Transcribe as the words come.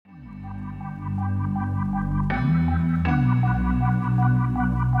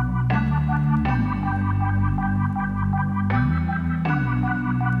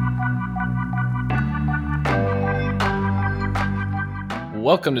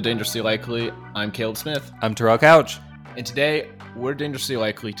Welcome to Dangerously Likely. I'm Caleb Smith. I'm Terrell Couch. And today, we're dangerously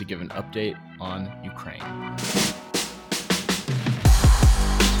likely to give an update on Ukraine.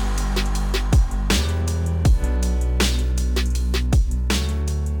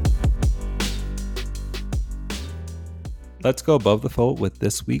 Let's go above the fold with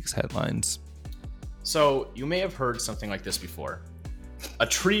this week's headlines. So, you may have heard something like this before. A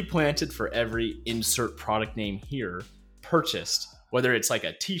tree planted for every insert product name here purchased, whether it's like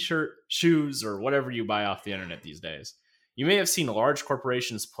a t-shirt, shoes, or whatever you buy off the internet these days. You may have seen large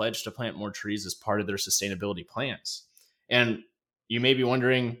corporations pledge to plant more trees as part of their sustainability plans. And you may be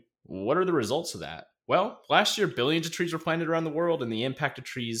wondering, what are the results of that? Well, last year, billions of trees were planted around the world, and the impact of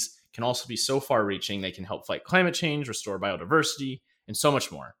trees can also be so far-reaching. They can help fight climate change, restore biodiversity, and so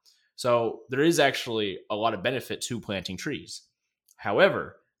much more. So there is actually a lot of benefit to planting trees.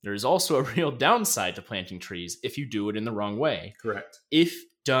 However, there is also a real downside to planting trees if you do it in the wrong way. Correct. If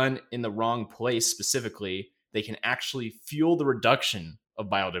done in the wrong place specifically, they can actually fuel the reduction of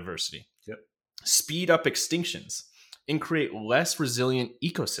biodiversity, speed up extinctions, and create less resilient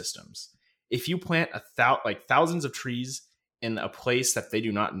ecosystems. If you plant thousands of trees in a place that they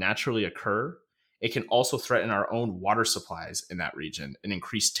do not naturally occur, it can also threaten our own water supplies in that region and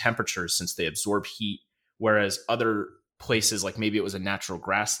increase temperatures since they absorb heat, whereas other places, like maybe it was a natural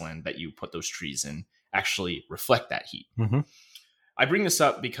grassland that you put those trees in, actually reflect that heat. Mm-hmm. I bring this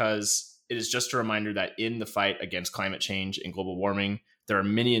up because it is just a reminder that in the fight against climate change and global warming, there are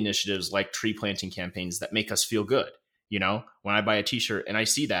many initiatives like tree planting campaigns that make us feel good. You know, when I buy a t-shirt and I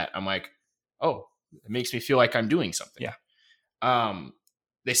see that, I'm like, oh, it makes me feel like I'm doing something. Yeah.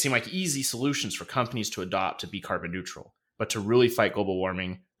 They seem like easy solutions for companies to adopt to be carbon neutral. But to really fight global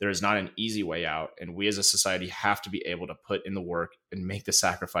warming, there is not an easy way out. And we as a society have to be able to put in the work and make the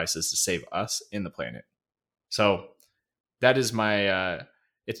sacrifices to save us and the planet. So that is my,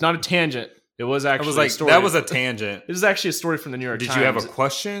 it's not a tangent. It was actually a story. That was a tangent. This is actually a story from the New York Times. Did you have a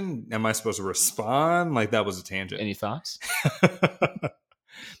question? Am I supposed to respond? Like, that was a tangent. Any thoughts?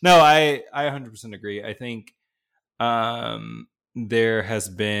 No, I 100% agree. I think there has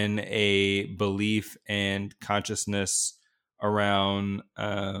been a belief and consciousness around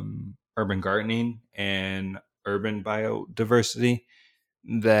urban gardening and urban biodiversity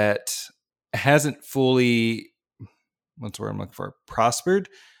that hasn't fully, what's the word I'm looking for, prospered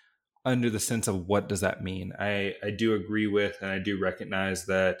under the sense of what does that mean. I do agree with, and I do recognize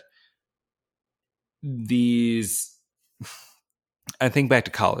that I think back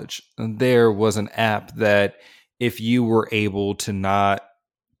to college. There was an app that if you were able to not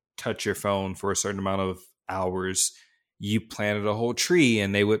touch your phone for a certain amount of hours, you planted a whole tree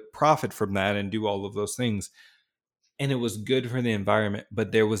and they would profit from that and do all of those things. And it was good for the environment,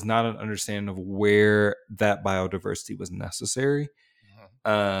 but there was not an understanding of where that biodiversity was necessary.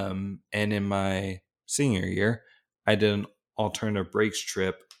 And in my senior year, I did an alternative breaks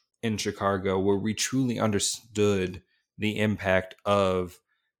trip in Chicago where we truly understood the impact of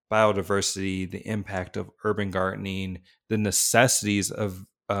biodiversity, the impact of urban gardening, the necessities of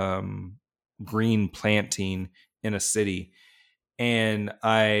green planting in a city. And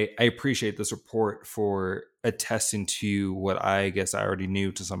I appreciate this report for attesting to what I guess I already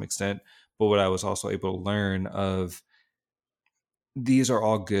knew to some extent, but what I was also able to learn of. These are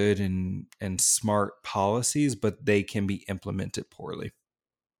all good and smart policies, but they can be implemented poorly.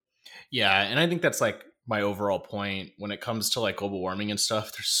 Yeah, and I think that's like my overall point when it comes to like global warming and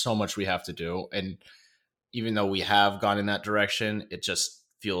stuff. There's so much we have to do, and even though we have gone in that direction, it just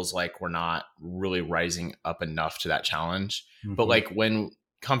feels like we're not really rising up enough to that challenge. Mm-hmm. But like when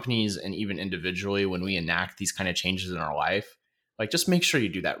companies and even individually, when we enact these kind of changes in our life, like just make sure you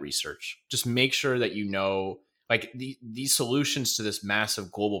do that research. Just make sure that you know, like these solutions to this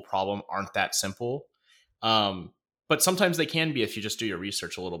massive global problem aren't that simple. But sometimes they can be if you just do your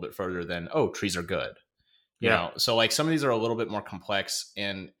research a little bit further than, oh, trees are good. You know, so like some of these are a little bit more complex,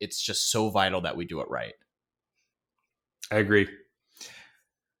 and it's just so vital that we do it right. I agree.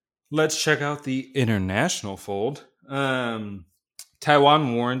 Let's check out the international fold. Taiwan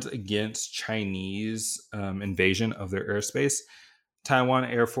warns against Chinese invasion of their airspace. Taiwan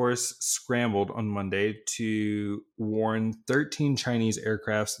Air Force scrambled on Monday to warn 13 Chinese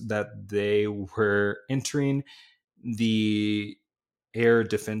aircrafts that they were entering the air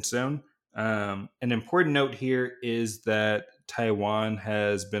defense zone. An important note here is that Taiwan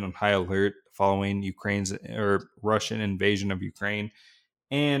has been on high alert following Russian invasion of Ukraine,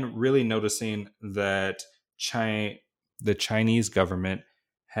 and really noticing that the Chinese government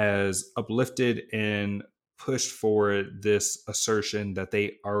has uplifted and pushed forward this assertion that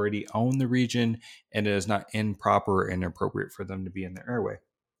they already own the region and it is not improper and inappropriate for them to be in their airway.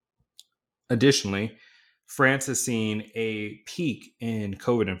 Additionally, France has seen a peak in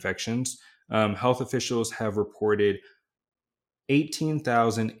COVID infections. Health officials have reported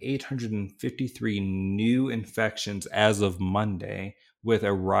 18,853 new infections as of Monday, with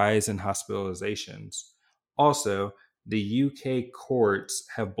a rise in hospitalizations. Also, the UK courts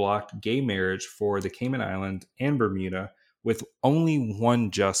have blocked gay marriage for the Cayman Islands and Bermuda, with only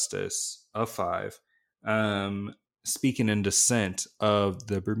one justice of 5 speaking in dissent of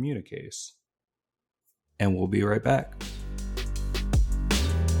the Bermuda case. And we'll be right back.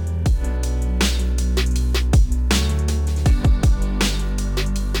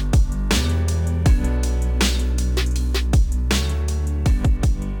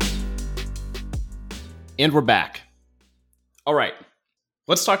 And we're back. All right,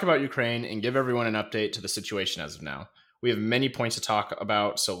 let's talk about Ukraine and give everyone an update to the situation as of now. We have many points to talk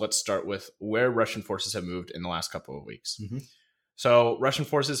about, so let's start with where Russian forces have moved in the last couple of weeks. Mm-hmm. So Russian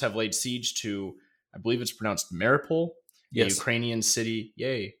forces have laid siege to, I believe it's pronounced Mariupol, yes, a Ukrainian city.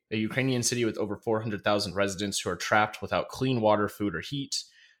 A Ukrainian city with over 400,000 residents who are trapped without clean water, food, or heat.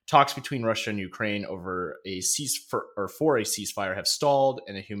 Talks between Russia and Ukraine over for a ceasefire have stalled,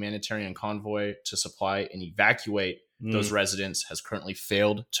 and a humanitarian convoy to supply and evacuate those residents has currently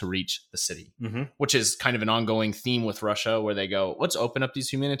failed to reach the city, which is kind of an ongoing theme with Russia, where they go, let's open up these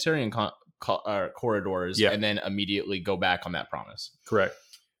humanitarian corridors, and then immediately go back on that promise. Correct.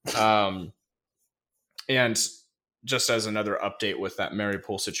 And just as another update with that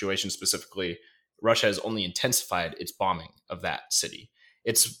Mariupol situation specifically, Russia has only intensified its bombing of that city.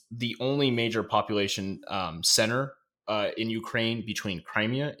 It's the only major population center in Ukraine between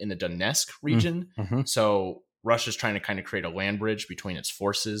Crimea and the Donetsk region. Mm-hmm. So Russia's trying to kind of create a land bridge between its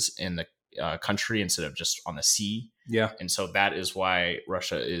forces and the country instead of just on the sea. Yeah. And so that is why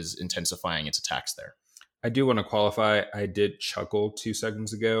Russia is intensifying its attacks there. I do want to qualify. I did chuckle 2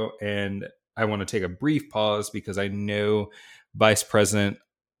 seconds ago, and I want to take a brief pause because I know Vice President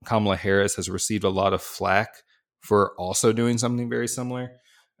Kamala Harris has received a lot of flack for also doing something very similar.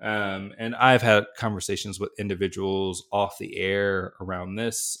 And I've had conversations with individuals off the air around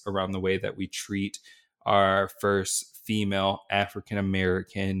this, around the way that we treat our first female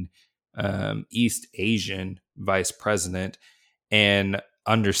African-American East Asian vice president, and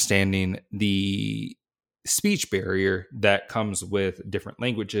understanding the speech barrier that comes with different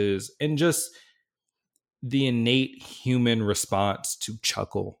languages and just the innate human response to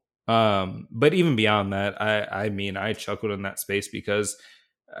chuckle. But even beyond that, I chuckled in that space because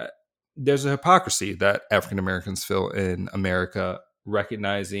there's a hypocrisy that African Americans feel in America,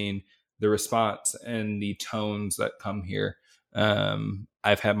 recognizing the response and the tones that come here.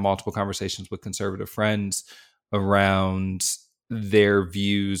 I've had multiple conversations with conservative friends around their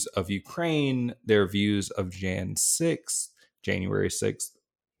views of Ukraine, their views of January 6th,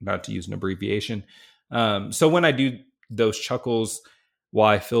 not to use an abbreviation. So when I do those chuckles, while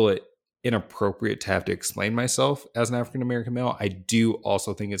I feel it inappropriate to have to explain myself as an African-American male, I do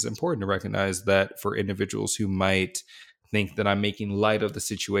also think it's important to recognize that for individuals who might think that I'm making light of the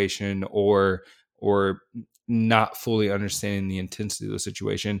situation or not fully understanding the intensity of the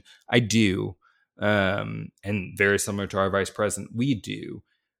situation, I do. And very similar to our vice president, we do.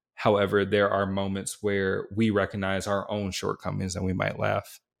 However, there are moments where we recognize our own shortcomings and we might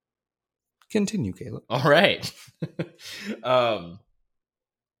laugh. Continue, Caleb. All right.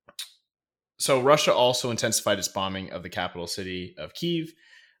 So Russia also intensified its bombing of the capital city of Kyiv,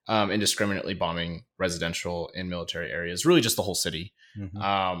 indiscriminately bombing residential and military areas, really just the whole city.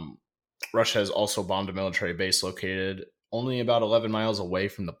 Mm-hmm. Russia has also bombed a military base located only about 11 miles away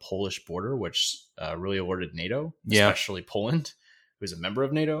from the Polish border, which really alerted NATO, especially Poland, who is a member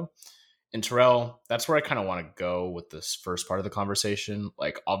of NATO. And Terrell, that's where I kind of want to go with this first part of the conversation.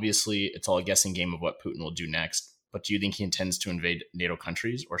 Like, obviously, it's all a guessing game of what Putin will do next. But do you think he intends to invade NATO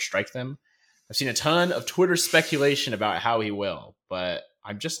countries or strike them? I've seen a ton of Twitter speculation about how he will, but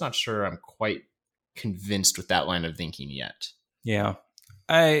I'm just not sure I'm quite convinced with that line of thinking yet. Yeah.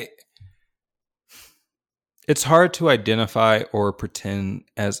 It's hard to identify or pretend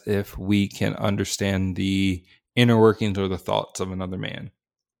as if we can understand the inner workings or the thoughts of another man,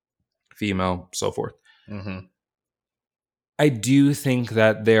 female, so forth. Mm-hmm. I do think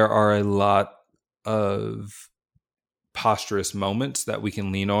that there are a lot of posturous moments that we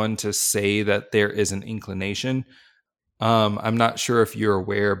can lean on to say that there is an inclination. I'm not sure if you're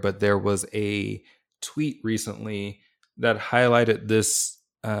aware, but there was a tweet recently that highlighted this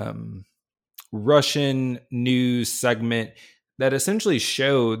Russian news segment that essentially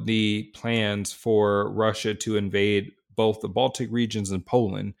showed the plans for Russia to invade both the Baltic regions and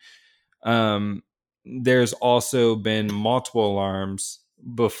Poland. There's also been multiple alarms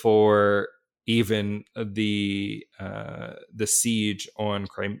before even the siege on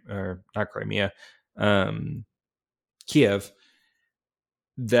Kiev,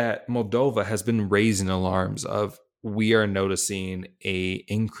 that Moldova has been raising alarms of, we are noticing a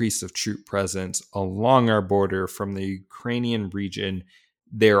increase of troop presence along our border from the Ukrainian region.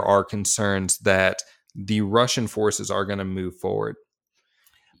 There are concerns that the Russian forces are going to move forward.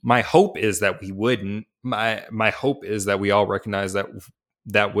 My hope is that we wouldn't. My hope is that we all recognize that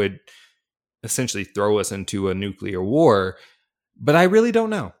that would essentially throw us into a nuclear war. But I really don't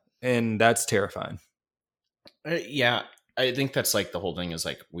know. And that's terrifying. Yeah, I think that's like the whole thing is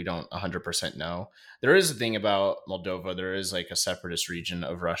like we don't 100% know. There is a thing about Moldova. There is like a separatist region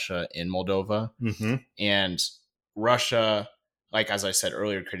of Russia in Moldova. Mm-hmm. And Russia, like as I said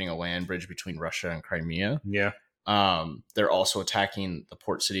earlier, creating a land bridge between Russia and Crimea. Yeah. They're also attacking the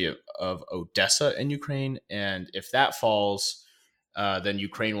port city of Odessa in Ukraine. And if that falls, then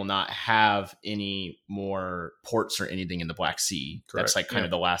Ukraine will not have any more ports or anything in the Black Sea. Correct. That's like kind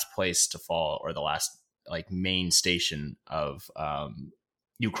of the last place to fall, or the last like main station of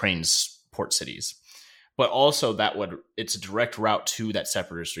Ukraine's port cities. But also it's a direct route to that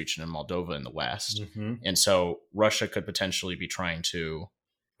separatist region in Moldova in the west. Mm-hmm. And so Russia could potentially be trying to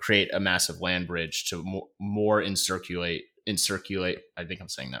create a massive land bridge to more encirculate. I think I'm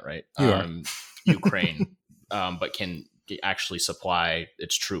saying that right. Ukraine, but can actually supply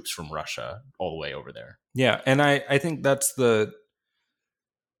its troops from Russia all the way over there. Yeah. And I think that's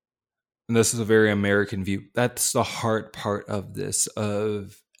and this is a very American view. That's the hard part of this,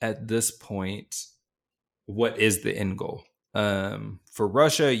 at this point, what is the end goal? For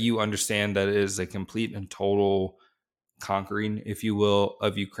Russia, you understand that it is a complete and total conquering, if you will,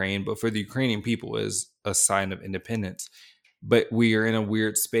 of Ukraine. But for the Ukrainian people, is a sign of independence. But we are in a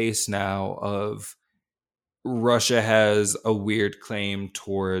weird space now of Russia has a weird claim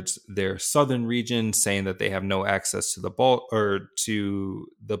towards their southern region, saying that they have no access to to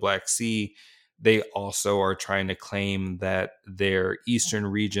the Black Sea. They also are trying to claim that their eastern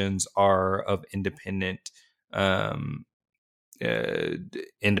regions are of independence. I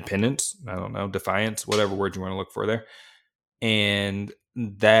don't know, defiance, whatever word you want to look for there. And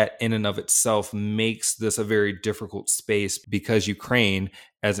that in and of itself makes this a very difficult space, because Ukraine,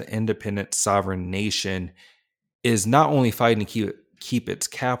 as an independent sovereign nation, is not only fighting to keep its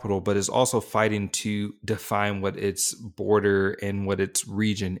capital, but is also fighting to define what its border and what its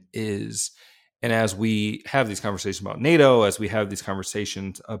region is. And as we have these conversations about NATO, as we have these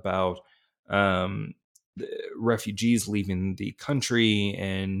conversations about refugees leaving the country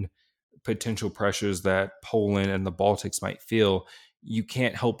and potential pressures that Poland and the Baltics might feel, you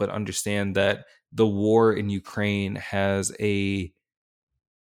can't help but understand that the war in Ukraine has a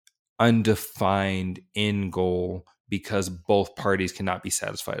undefined end goal, because both parties cannot be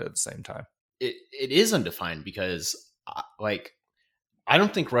satisfied at the same time. It is undefined because I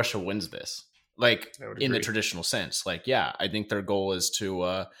don't think Russia wins this, like in the traditional sense. Like, yeah, I think their goal is to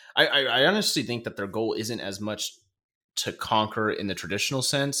I honestly think that their goal isn't as much to conquer in the traditional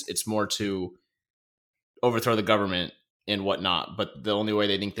sense. It's more to overthrow the government and whatnot. But the only way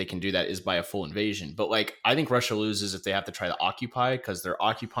they think they can do that is by a full invasion. But like, I think Russia loses if they have to try to occupy, because they're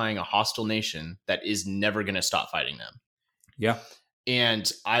occupying a hostile nation that is never going to stop fighting them. Yeah. And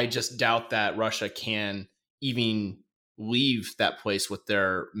I just doubt that Russia can even leave that place with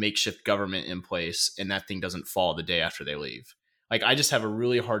their makeshift government in place, and that thing doesn't fall the day after they leave. Like, I just have a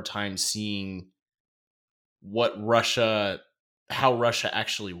really hard time seeing how Russia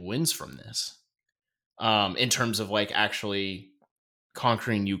actually wins from this. In terms of like actually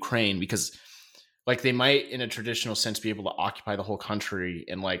conquering Ukraine, because like they might in a traditional sense be able to occupy the whole country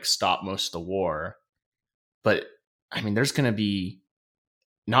and like stop most of the war. But I mean, there's going to be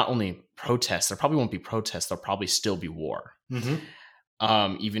not only protests, there probably won't be protests. There'll probably still be war,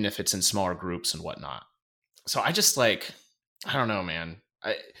 even if it's in smaller groups and whatnot. So I just I don't know, man.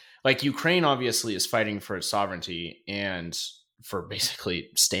 Ukraine obviously is fighting for its sovereignty and for basically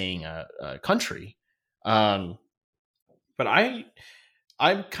staying a country. But I'm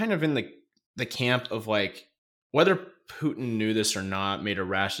kind of in the camp of like, whether Putin knew this or not, made a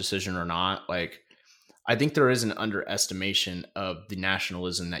rash decision or not, like, I think there is an underestimation of the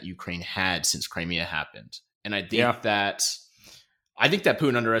nationalism that Ukraine had since Crimea happened. And I think that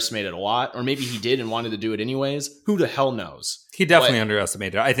Putin underestimated a lot, or maybe he did and wanted to do it anyways. Who the hell knows? He definitely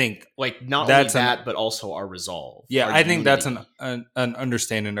underestimated. I think like not only that, but also our resolve. Yeah, I think that's an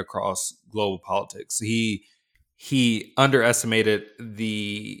understanding across global politics. He he underestimated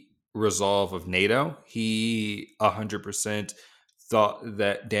the resolve of NATO. He 100% thought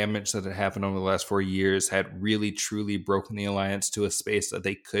that damage that had happened over the last 4 years had really truly broken the alliance to a space that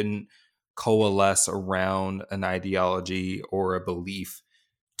they couldn't coalesce around an ideology or a belief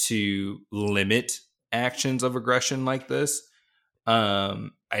to limit actions of aggression like this. I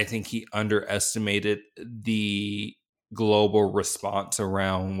think he underestimated the global response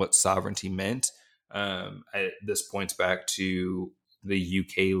around what sovereignty meant. This points back to the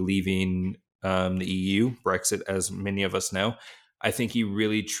UK leaving the EU, Brexit, as many of us know. I think he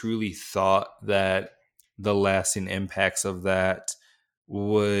really truly thought that the lasting impacts of that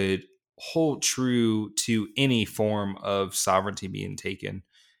would hold true to any form of sovereignty being taken.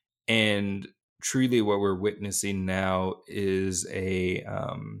 And truly what we're witnessing now is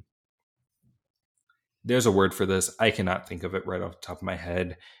there's a word for this. I cannot think of it right off the top of my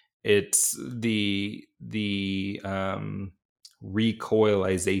head. It's the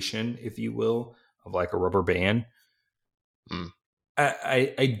recoilization, if you will, of like a rubber band.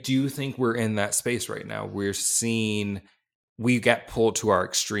 I do think we're in that space right now. We got pulled to our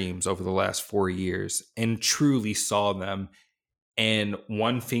extremes over the last 4 years and truly saw them, and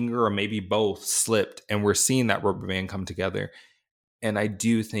one finger or maybe both slipped, and we're seeing that rubber band come together. And I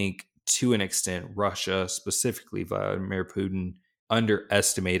do think, to an extent, Russia, specifically Vladimir Putin,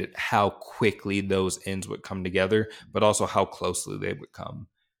 underestimated how quickly those ends would come together, but also how closely they would come.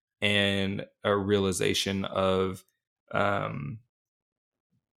 And a realization of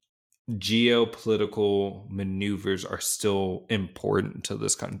geopolitical maneuvers are still important to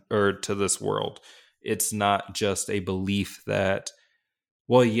this to this world. It's not just a belief that,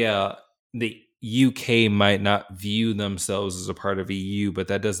 well, yeah, the UK might not view themselves as a part of EU, but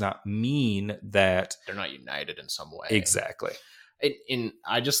that does not mean that they're not united in some way. Exactly.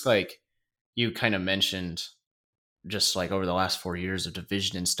 I just like, you kind of mentioned just like over the last 4 years of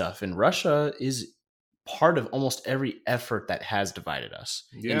division and stuff, and Russia is part of almost every effort that has divided us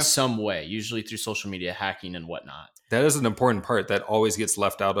in some way, usually through social media hacking and whatnot. That is an important part that always gets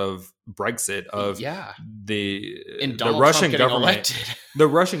left out of Brexit. The Russian government elected. The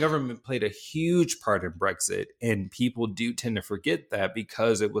Russian government played a huge part in Brexit, and people do tend to forget that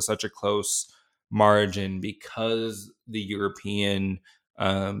because it was such a close margin, because the European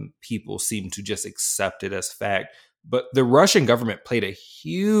people seem to just accept it as fact. But the Russian government played a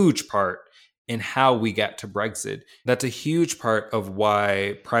huge part in how we got to Brexit. That's a huge part of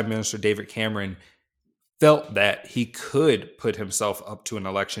why Prime Minister David Cameron felt that he could put himself up to an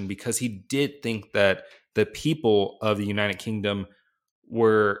election, because he did think that the people of the United Kingdom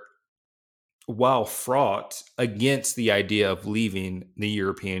were, while fraught against the idea of leaving the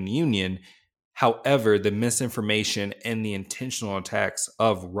European Union, however, the misinformation and the intentional attacks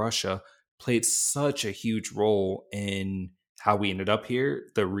of Russia played such a huge role in how we ended up here.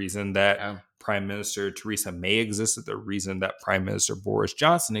 The reason that Prime Minister Theresa May existed, the reason that Prime Minister Boris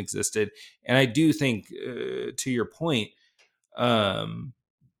Johnson existed. And I do think, to your point, that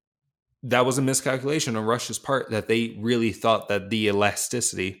was a miscalculation on Russia's part, that they really thought that the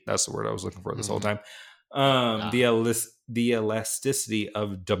elasticity, that's the word I was looking for this whole time, the elasticity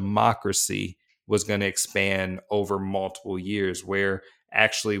of democracy was going to expand over multiple years, where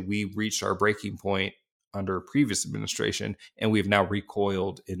actually we reached our breaking point under a previous administration, and we've now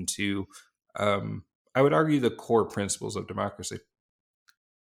recoiled into, I would argue, the core principles of democracy.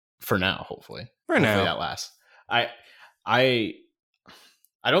 For now, hopefully. Hopefully that lasts. I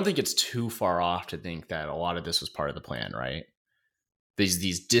don't think it's too far off to think that a lot of this was part of the plan, right?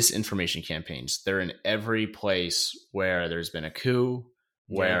 These disinformation campaigns, they're in every place where there's been a coup,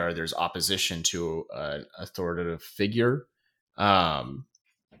 where there's opposition to an authoritative figure,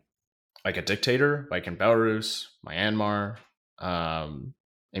 like a dictator, like in Belarus, Myanmar. I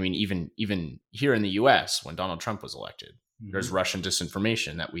mean, even here in the US, when Donald Trump was elected, there's Russian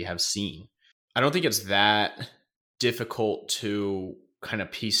disinformation that we have seen. I don't think it's that difficult to kind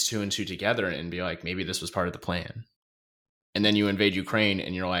of piece two and two together and be like, maybe this was part of the plan. And then you invade Ukraine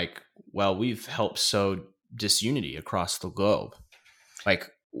and you're like, well, we've helped sow disunity across the globe.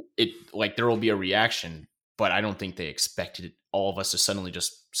 Like there will be a reaction, but I don't think they expected all of us to suddenly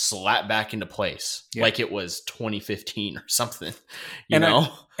just slap back into place like it was 2015 or something, you know?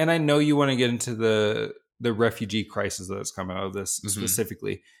 I know you want to get into the refugee crisis that's come out of this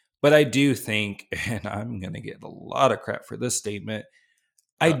specifically, but I do think, and I'm going to get a lot of crap for this statement,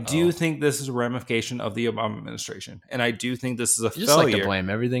 I do think this is a ramification of the Obama administration, and I do think this is a failure. You just like to blame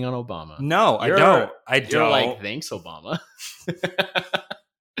everything on Obama. No, I don't. You're like, thanks, Obama.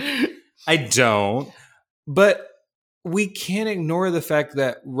 I don't. But we can't ignore the fact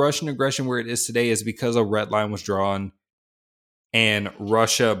that Russian aggression where it is today is because a red line was drawn and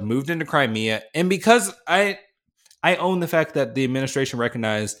Russia moved into Crimea. And because I own the fact that the administration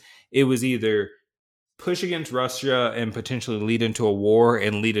recognized it was either push against Russia and potentially lead into a war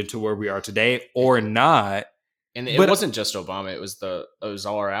and lead into where we are today, or not. And it wasn't just Obama; it was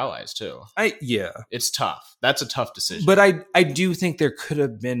all our allies too. It's tough. That's a tough decision. But I do think there could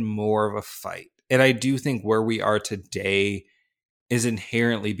have been more of a fight, and I do think where we are today is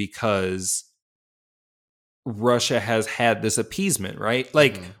inherently because Russia has had this appeasement, right?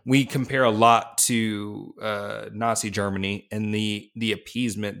 Like we compare a lot to Nazi Germany and the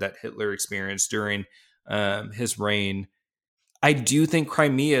appeasement that Hitler experienced during his reign. I do think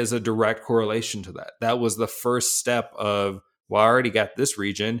Crimea is a direct correlation to that. That was the first step of, well, I already got this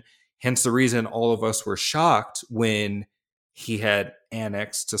region. Hence the reason all of us were shocked when he had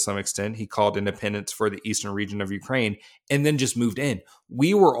annexed to some extent. He called independence for the eastern region of Ukraine and then just moved in.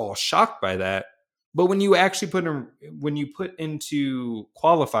 We were all shocked by that. But when you actually put into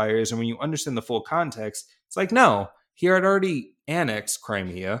qualifiers and when you understand the full context, it's like, no, he had already annexed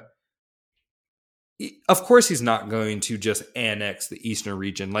Crimea. Of course, he's not going to just annex the eastern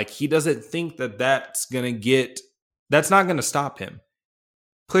region. Like, he doesn't think that's not going to stop him.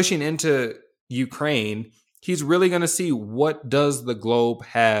 Pushing into Ukraine, he's really going to see what does the globe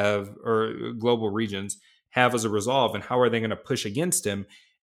have, or global regions have as a resolve, and how are they going to push against him.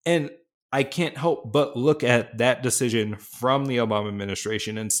 And I can't help but look at that decision from the Obama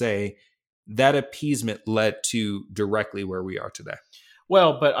administration and say that appeasement led to directly where we are today.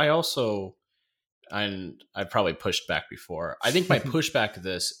 Well, but I also... and I've probably pushed back before. I think my pushback to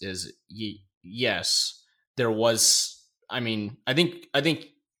this is yes, there was. I mean, I think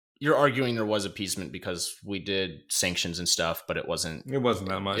you're arguing there was appeasement because we did sanctions and stuff, but it wasn't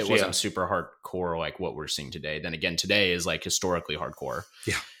that much. It wasn't super hardcore like what we're seeing today. Then again, today is like historically hardcore.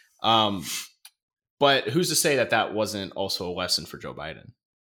 Yeah. But who's to say that wasn't also a lesson for Joe Biden?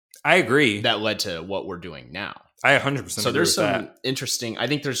 I agree. That led to what we're doing now. I 100% so there's some interesting, I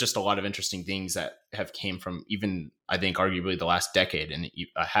think there's just a lot of interesting things that have came from even, I think, arguably the last decade and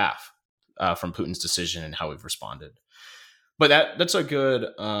a half from Putin's decision and how we've responded. But that's a good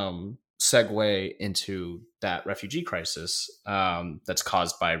segue into that refugee crisis that's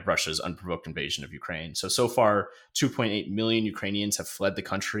caused by Russia's unprovoked invasion of Ukraine. So far, 2.8 million Ukrainians have fled the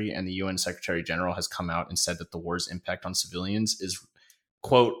country, and the UN Secretary General has come out and said that the war's impact on civilians is,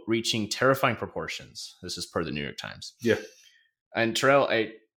 quote, reaching terrifying proportions. This is per the New York Times. Yeah. And Terrell,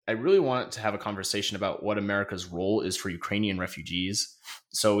 I really want to have a conversation about what America's role is for Ukrainian refugees.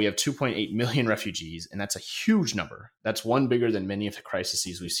 So we have 2.8 million refugees, and that's a huge number. That's one bigger than many of the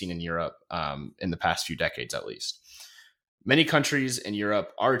crises we've seen in Europe in the past few decades, at least. Many countries in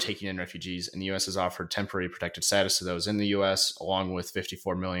Europe are taking in refugees, and the U.S. has offered temporary protected status to those in the U.S., along with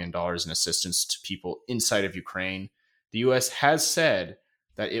 $54 million in assistance to people inside of Ukraine. The U.S. has said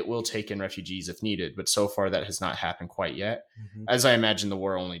that it will take in refugees if needed, but so far that has not happened quite yet. Mm-hmm. As I imagine, the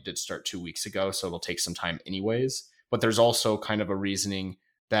war only did start 2 weeks ago, so it'll take some time anyways. But there's also kind of a reasoning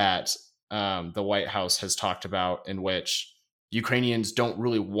that the White House has talked about in which Ukrainians don't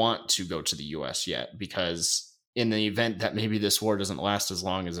really want to go to the U.S. yet, because in the event that maybe this war doesn't last as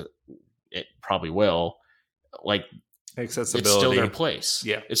long as it probably will, like, accessibility, it's still their place.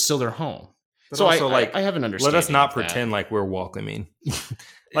 Yeah. It's still their home. But so also, I have an understanding. Let us not pretend like we're welcoming.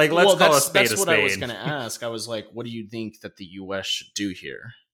 Like, let's call a spade a spade. That's what I was going to ask. I was like, what do you think that the U.S. should do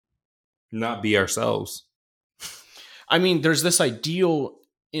here? Not be ourselves. I mean, there's this ideal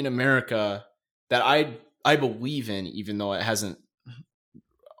in America that I believe in, even though it hasn't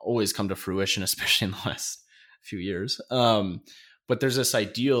always come to fruition, especially in the last few years. But there's this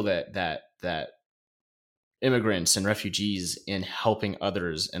ideal that immigrants and refugees in helping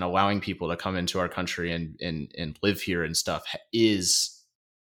others and allowing people to come into our country and live here and stuff is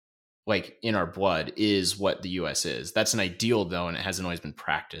like in our blood, is what the U.S. is. That's an ideal though, and it hasn't always been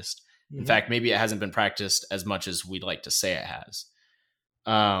practiced. In fact, maybe it hasn't been practiced as much as we'd like to say it has.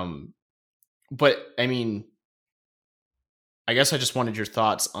 But I mean, I guess I just wanted your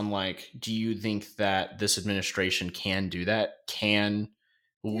thoughts on, like, do you think that this administration can do that? Can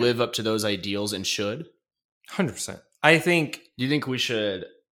live up to those ideals and should? 100%. I think. Do you think we should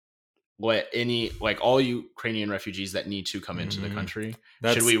let all Ukrainian refugees that need to come into the country,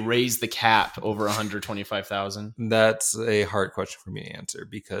 should we raise the cap over 125,000? That's a hard question for me to answer,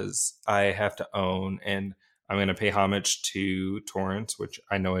 because I have to own, and I'm going to pay homage to Torrance, which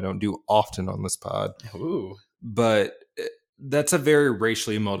I know I don't do often on this pod. Ooh. But that's a very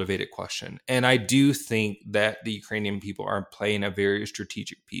racially motivated question. And I do think that the Ukrainian people are playing a very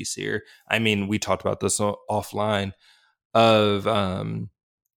strategic piece here. I mean, we talked about this offline of,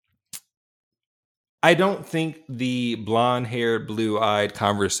 I don't think the blonde-haired, blue-eyed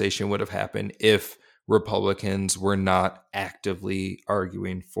conversation would have happened if Republicans were not actively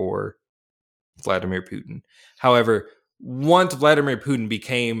arguing for Vladimir Putin. However, once Vladimir Putin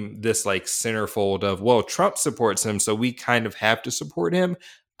became this like centerfold of, well, Trump supports him, so we kind of have to support him,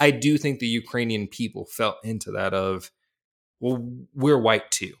 I do think the Ukrainian people fell into that of, well, we're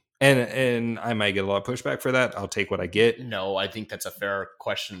white too. And I might get a lot of pushback for that. I'll take what I get. No, I think that's a fair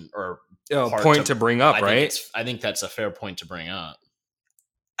question or point to bring up, right? I think that's a fair point to bring up.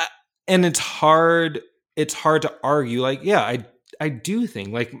 And it's hard to argue. Like, yeah, I do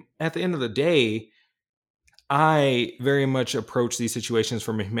think, like, at the end of the day, I very much approach these situations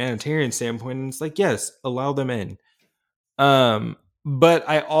from a humanitarian standpoint, and it's like, yes, allow them in. But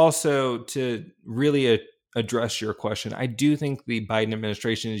I also, to really address your question, I do think the Biden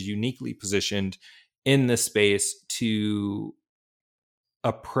administration is uniquely positioned in this space to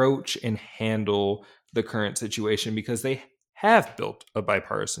approach and handle the current situation because they have built a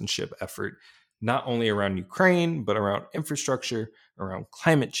bipartisanship effort, not only around Ukraine, but around infrastructure, around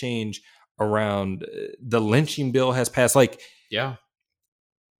climate change, around the lynching bill has passed. Like, yeah,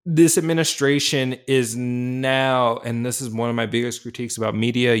 this administration is now, and this is one of my biggest critiques about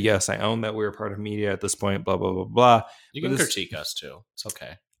media. Yes, I own that we're a part of media at this point, blah, blah, blah, blah. You can critique us too. It's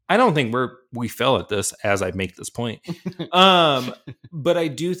okay. I don't think we fell at this as I make this point. But I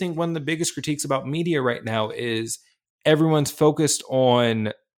do think one of the biggest critiques about media right now is everyone's focused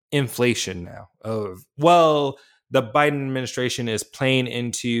on inflation now. Well, the Biden administration is playing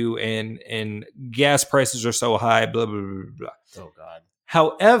into and gas prices are so high, blah, blah, blah, blah. Oh, God.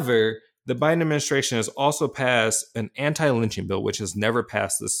 However, the Biden administration has also passed an anti-lynching bill, which has never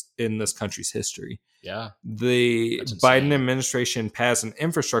passed this in this country's history. Yeah. The Biden administration passed an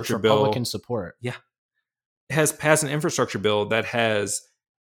infrastructure bill. Republican support. Yeah. Has passed an infrastructure bill that has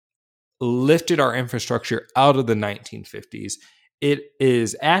lifted our infrastructure out of the 1950s. It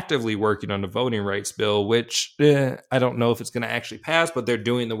is actively working on a voting rights bill, which I don't know if it's going to actually pass, but they're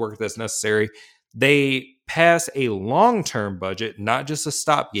doing the work that's necessary. They pass a long-term budget, not just a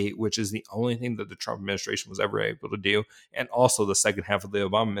stopgate, which is the only thing that the Trump administration was ever able to do, and also the second half of the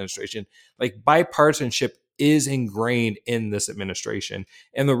Obama administration. Like, bipartisanship is ingrained in this administration.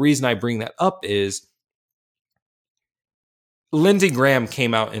 And the reason I bring that up is Lindsey Graham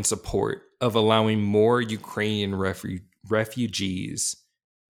came out in support of allowing more Ukrainian refugees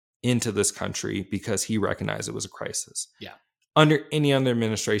into this country because he recognized it was a crisis. Yeah. Under any other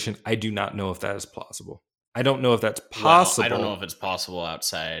administration, I do not know if that is plausible. I don't know if that's possible. Well, I don't know if it's possible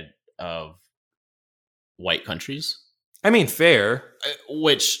outside of white countries. I mean, fair.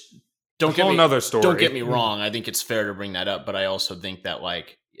 Which, don't get me, another story. Don't get me wrong. I think it's fair to bring that up, but I also think that,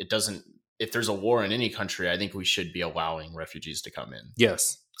 like, it doesn't, if there's a war in any country, I think we should be allowing refugees to come in.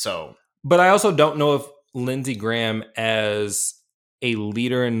 Yes. So, but I also don't know if Lindsey Graham, as a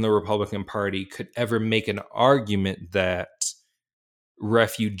leader in the Republican Party, could ever make an argument that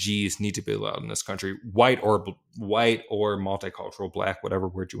refugees need to be allowed in this country, white or multicultural, black, whatever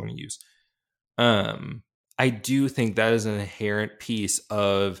word you want to use. I do think that is an inherent piece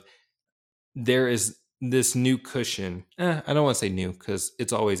of, there is this new cushion. I don't want to say new because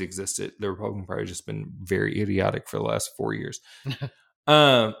it's always existed. The Republican Party has just been very idiotic for the last 4 years.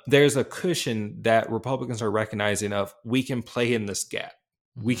 There's a cushion that Republicans are recognizing of, we can play in this gap.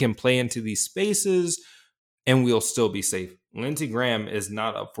 We can play into these spaces and we'll still be safe. Lindsey Graham is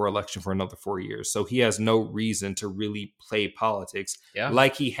not up for election for another 4 years, so he has no reason to really play politics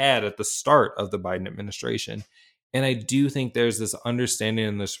like he had at the start of the Biden administration. And I do think there's this understanding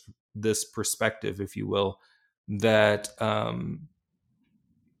and this perspective, if you will, that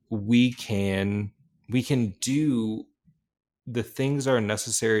we can do the things that are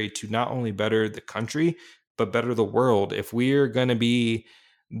necessary to not only better the country, but better the world. If we're going to be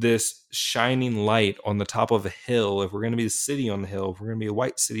this shining light on the top of a hill, if we're going to be the city on the hill, if we're going to be a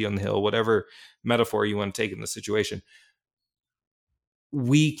white city on the hill, whatever metaphor you want to take in the situation,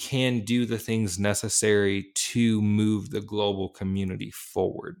 we can do the things necessary to move the global community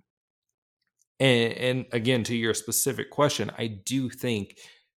forward. And again, to your specific question, I do think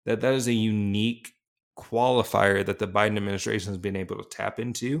that is a unique qualifier that the Biden administration has been able to tap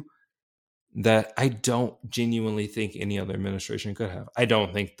into that I don't genuinely think any other administration could have. I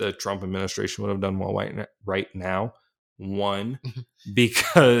don't think the Trump administration would have done well right now. One,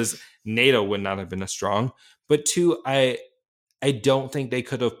 because NATO would not have been as strong. But two, I don't think they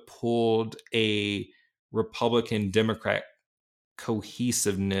could have pulled a Republican Democrat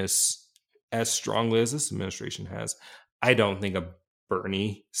cohesiveness as strongly as this administration has. I don't think a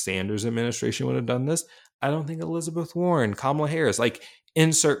Bernie Sanders administration would have done this. I don't think Elizabeth Warren, Kamala Harris, like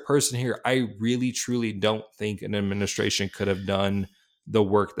insert person here. I really, truly don't think an administration could have done the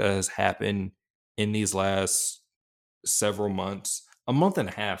work that has happened in these last several months, a month and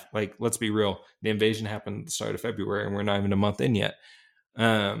a half. Like, let's be real. The invasion happened at the start of February and we're not even a month in yet.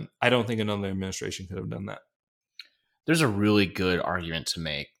 I don't think another administration could have done that. There's a really good argument to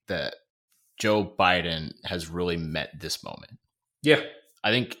make that Joe Biden has really met this moment. Yeah.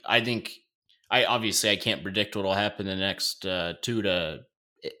 I think obviously I can't predict what will happen in the next 2 to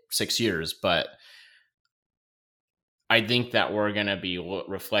 6 years, but I think that we're going to be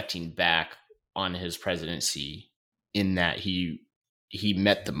reflecting back on his presidency in that he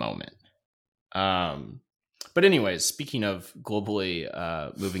met the moment. But anyways, speaking of globally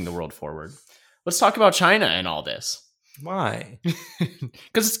moving the world forward, let's talk about China and all this. Why?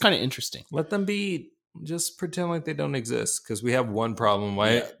 Because it's kind of interesting. Let them be. Just pretend like they don't exist because we have one problem.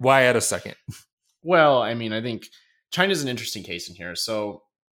 Why add a second? Well, I mean, I think China's an interesting case in here. So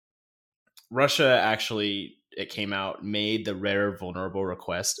Russia actually, it came out, made the rare vulnerable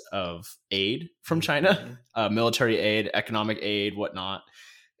request of aid from China, military aid, economic aid, whatnot.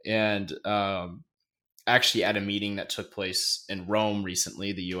 And actually at a meeting that took place in Rome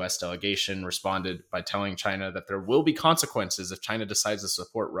recently, the U.S. delegation responded by telling China that there will be consequences if China decides to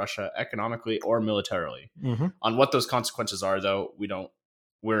support Russia economically or militarily. Mm-hmm. On what those consequences are, though,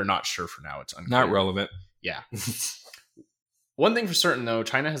 we're not sure for now. It's unclear. Not relevant. Yeah. One thing for certain, though,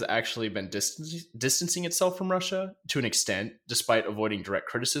 China has actually been distancing itself from Russia to an extent, despite avoiding direct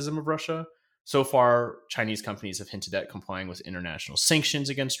criticism of Russia. So far, Chinese companies have hinted at complying with international sanctions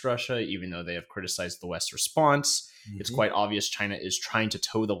against Russia, even though they have criticized the West's response. Mm-hmm. It's quite obvious China is trying to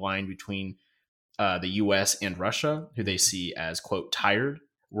toe the line between the U.S. and Russia, who they see as, quote, tired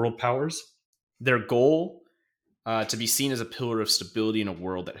world powers. Their goal to be seen as a pillar of stability in a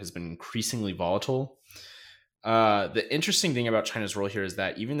world that has been increasingly volatile. The interesting thing about China's role here is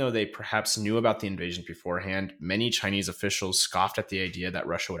that even though they perhaps knew about the invasion beforehand, many Chinese officials scoffed at the idea that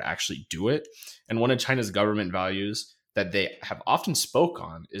Russia would actually do it. And one of China's government values that they have often spoke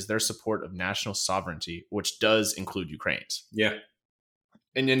on is their support of national sovereignty, which does include Ukraine's. Yeah.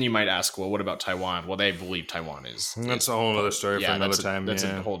 And then you might ask, well, what about Taiwan? Well, they believe Taiwan is. That's a whole other story for another time. That's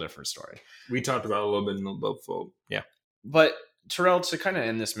a whole different story. We talked about it a little bit in the boat fold. Yeah. But Terrell, to kind of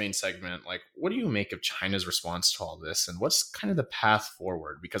end this main segment, like, what do you make of China's response to all this, and what's kind of the path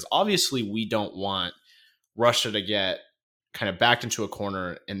forward? Because obviously we don't want Russia to get kind of backed into a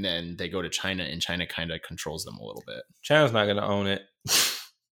corner and then they go to China and China kind of controls them a little bit. China's not going to own it.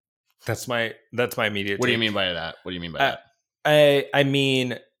 That's my immediate What do you mean by that? What do you mean by that? I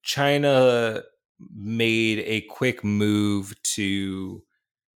mean, China made a quick move to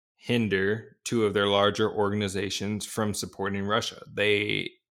hinder two of their larger organizations from supporting Russia. They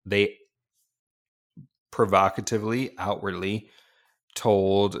provocatively, outwardly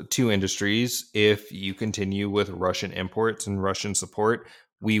told two industries, if you continue with Russian imports and Russian support,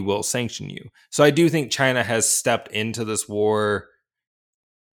 we will sanction you. So I do think China has stepped into this war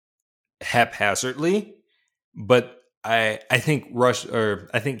haphazardly, but I think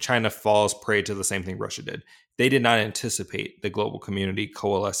I think China falls prey to the same thing Russia did. They did not anticipate the global community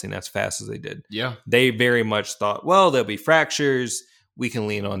coalescing as fast as they did. Yeah. They very much thought, well, there'll be fractures. We can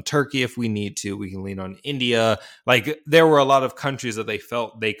lean on Turkey if we need to. We can lean on India. Like, there were a lot of countries that they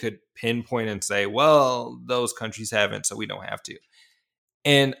felt they could pinpoint and say, well, those countries haven't, so we don't have to.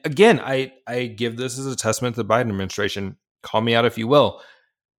 And again, I give this as a testament to the Biden administration. Call me out if you will.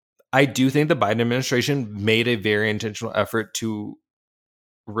 I do think the Biden administration made a very intentional effort to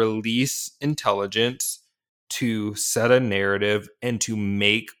release intelligence, to set a narrative, and to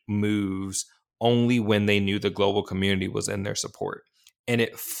make moves only when they knew the global community was in their support. And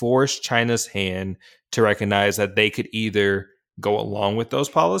it forced China's hand to recognize that they could either go along with those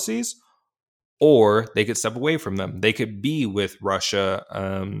policies or they could step away from them. They could be with Russia.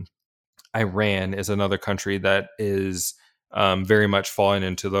 Iran is another country that is very much falling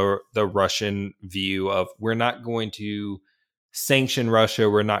into the Russian view of, we're not going to sanction Russia.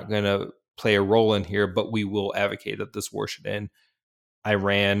 We're not going to play a role in here, but we will advocate that this war should end.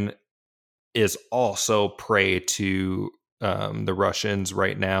 Iran is also prey to the Russians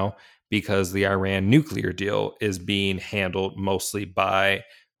right now because the Iran nuclear deal is being handled mostly by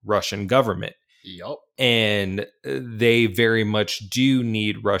Russian government. Yep. And they very much do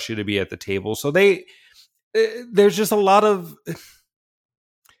need Russia to be at the table. So there's just a lot of,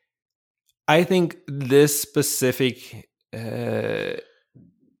 I think this specific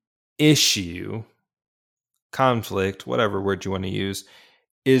issue conflict, whatever word you want to use,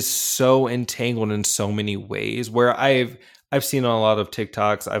 is so entangled in so many ways. Where I've seen a lot of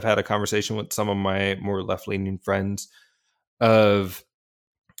TikToks. I've had a conversation with some of my more left-leaning friends of,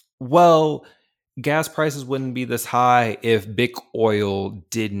 well, gas prices wouldn't be this high if big oil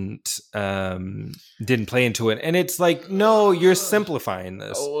didn't play into it. And it's like, no, you're simplifying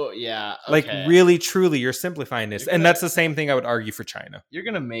this. Oh yeah, okay. Like really, truly, you're simplifying this. And that's the same thing I would argue for China. You're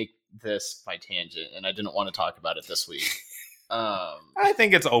gonna make this my tangent, and I didn't want to talk about it this week. I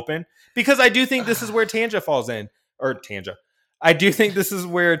think it's open because I do think this is where Tanja falls in, or Tanja. I do think this is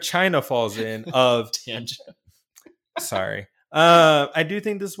where China falls in. Of Tanja. Sorry. I do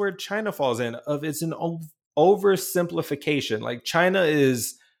think this is where China falls in. Of it's an oversimplification. Like China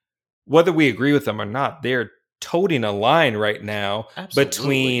is, whether we agree with them or not, they're toting a line right now. Absolutely.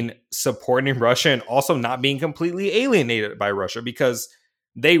 Between supporting Russia and also not being completely alienated by Russia, because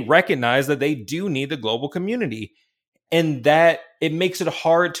they recognize that they do need the global community, and that it makes it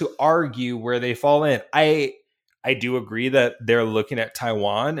hard to argue where they fall in. I do agree that they're looking at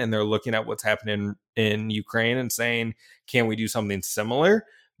Taiwan and they're looking at what's happening in Ukraine and saying, can we do something similar?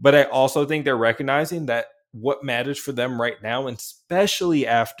 But I also think they're recognizing that what matters for them right now, and especially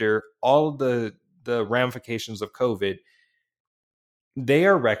after all of the ramifications of COVID, they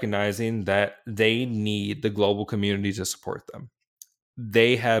are recognizing that they need the global community to support them.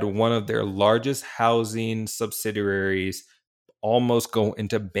 They had one of their largest housing subsidiaries almost go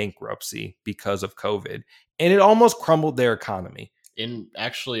into bankruptcy because of COVID, and it almost crumbled their economy. And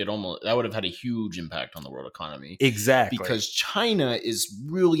actually, that would have had a huge impact on the world economy. Exactly. Because China is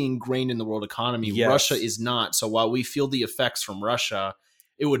really ingrained in the world economy. Yes. Russia is not. So while we feel the effects from Russia,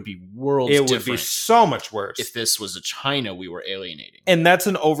 it would be It would be so much worse if this was a China we were alienating. And that's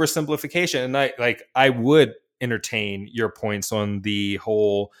an oversimplification. And I would entertain your points on the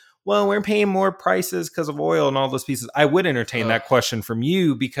whole, well, we're paying more prices because of oil and all those pieces. I would entertain that question from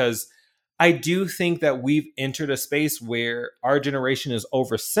you, because I do think that we've entered a space where our generation is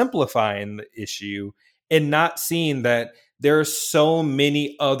oversimplifying the issue and not seeing that there are so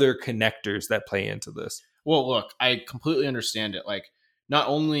many other connectors that play into this. Well, look, I completely understand it. Like, not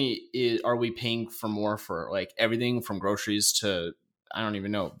only are we paying for more for like everything from groceries to, I don't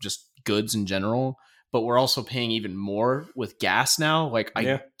even know, just goods in general, but we're also paying even more with gas now. Like,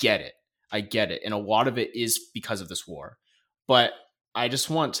 I get it. And a lot of it is because of this war. But I just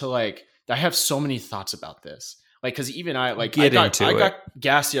want to I have so many thoughts about this. Like, because even I got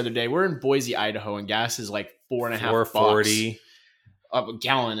gas the other day. We're in Boise, Idaho, and gas is like $4.50 a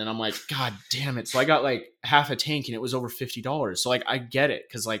gallon, and I'm like, God damn it! So I got like half a tank, and it was over $50. So like, I get it,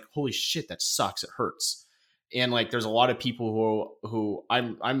 because like, holy shit, that sucks. It hurts, and like, there's a lot of people who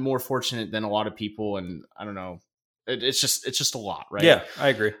I'm more fortunate than a lot of people, and I don't know, it's just a lot, right? Yeah, I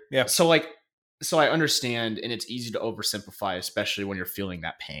agree. Yeah. So I understand, and it's easy to oversimplify, especially when you're feeling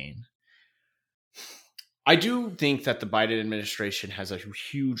that pain. I do think that the Biden administration has a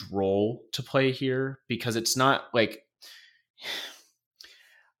huge role to play here, because it's not like,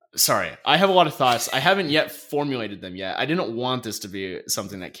 sorry, I have a lot of thoughts. I haven't yet formulated them yet. I didn't want this to be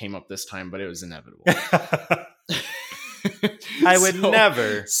something that came up this time, but it was inevitable. I would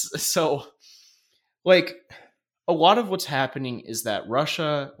never. So, like, a lot of what's happening is that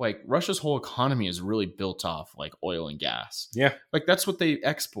Russia's whole economy is really built off like oil and gas. Yeah. Like, that's what they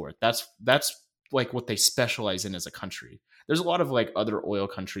export. That's like what they specialize in as a country. There's a lot of like other oil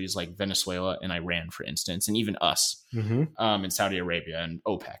countries like Venezuela and Iran, for instance, and even us, in Saudi Arabia and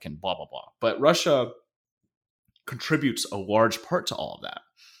OPEC and blah, blah, blah. But Russia contributes a large part to all of that,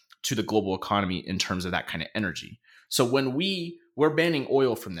 to the global economy in terms of that kind of energy. So when we're banning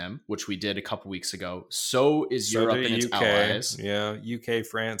oil from them, which we did a couple weeks ago, so is Europe and its allies. Yeah, UK,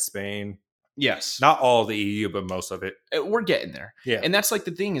 France, Spain. Yes. Not all the EU, but most of it. We're getting there. Yeah. And that's like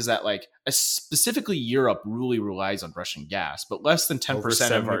the thing, is that like specifically Europe really relies on Russian gas, but less than 10%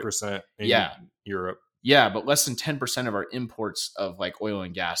 of our 70% in Europe. Yeah, but less than 10% of our imports of like oil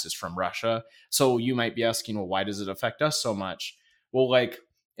and gas is from Russia. So you might be asking, well, why does it affect us so much? Well, like,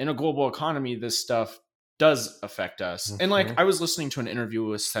 in a global economy, this stuff does affect us. And like, I was listening to an interview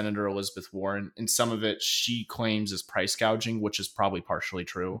with Senator Elizabeth Warren, and some of it she claims is price gouging, which is probably partially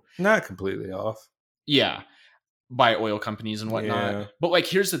true. Not completely off. Yeah. By oil companies and whatnot. Yeah. But like,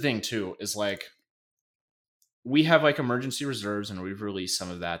 here's the thing too, is like, we have like emergency reserves, and we've released some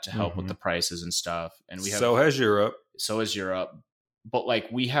of that to help with the prices and stuff. And so has Europe. So has Europe. But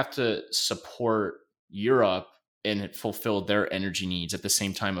like, we have to support Europe and fulfill their energy needs at the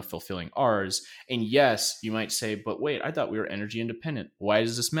same time of fulfilling ours. And yes, you might say, but wait, I thought we were energy independent. Why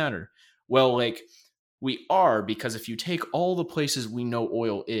does this matter? Well, like, We are, because if you take all the places we know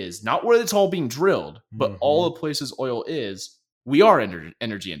oil is, not where it's all being drilled, but all the places oil is, we are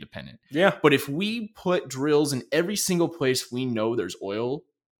energy independent. Yeah. But if we put drills in every single place we know there's oil,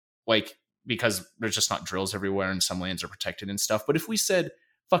 like, because there's just not drills everywhere and some lands are protected and stuff. But if we said,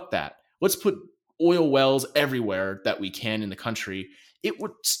 fuck that, let's put oil wells everywhere that we can in the country, it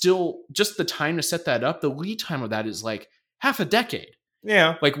would still, just the time to set that up, the lead time of that is like half a decade.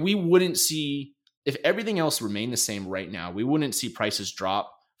 Yeah. Like, we wouldn't see, if everything else remained the same right now, we wouldn't see prices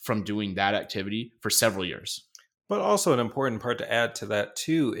drop from doing that activity for several years. But also an important part to add to that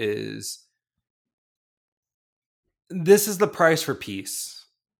too is this is the price for peace.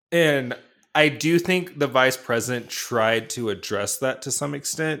 And I do think the vice president tried to address that to some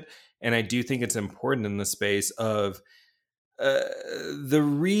extent. And I do think it's important in the space of the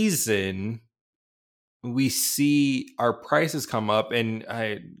reason we see our prices come up, and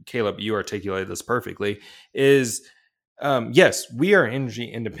Caleb, you articulated this perfectly, is yes, we are energy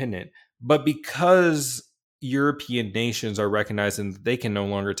independent, but because European nations are recognizing that they can no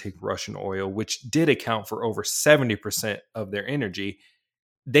longer take Russian oil, which did account for over 70% of their energy,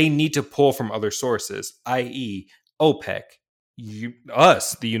 they need to pull from other sources, i.e. OPEC,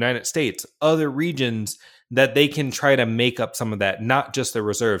 us, the United States, other regions, that they can try to make up some of that, not just their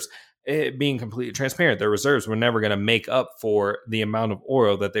reserves. Being completely transparent, their reserves were never going to make up for the amount of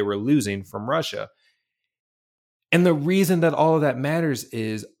oil that they were losing from Russia. And the reason that all of that matters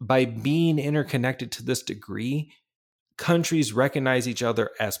is by being interconnected to this degree, countries recognize each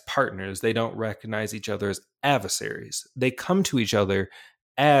other as partners. They don't recognize each other as adversaries. They come to each other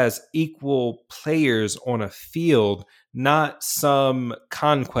as equal players on a field, not some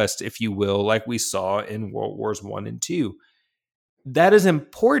conquest, if you will, like we saw in World Wars I and II. That is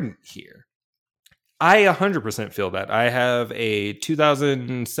important here. I 100% feel that. I have a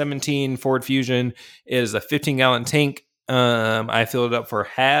 2017 Ford Fusion. It is a 15-gallon tank. I filled it up for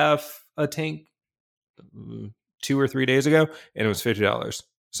half a tank 2 or 3 days ago, and it was $50.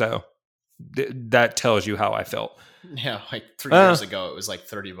 So that tells you how I felt. Yeah, like 3 years ago, it was like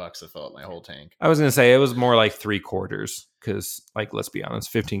 $30 to fill up my whole tank. I was going to say it was more like 3/4 because, like, let's be honest,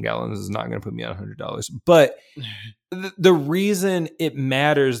 15 gallons is not going to put me on $100. But the reason it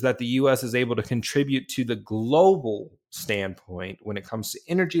matters that the U.S. is able to contribute to the global standpoint when it comes to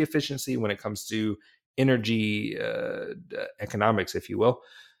energy efficiency, when it comes to energy economics, if you will,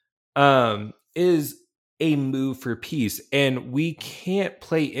 is a move for peace. And we can't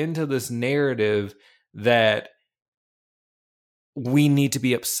play into this narrative that we need to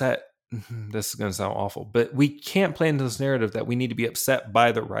be upset. This is going to sound awful, but we can't play into this narrative that we need to be upset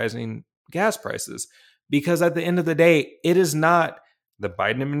by the rising gas prices, because at the end of the day, it is not the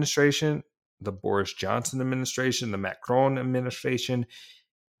Biden administration, the Boris Johnson administration, the Macron administration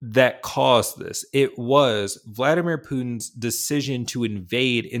that caused this. It was Vladimir Putin's decision to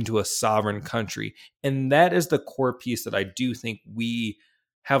invade into a sovereign country. And that is the core piece that I do think we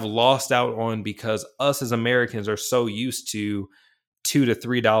have lost out on, because us as Americans are so used to $2 to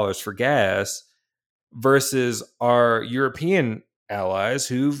 $3 for gas versus our European allies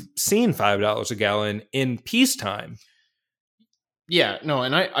who've seen $5 a gallon in peacetime. Yeah, no,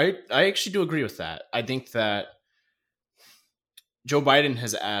 and I actually do agree with that. I think that Joe Biden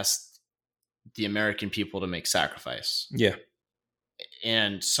has asked the American people to make sacrifice. Yeah.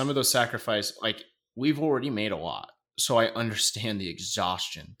 And some of those sacrifices, like, we've already made a lot. So I understand the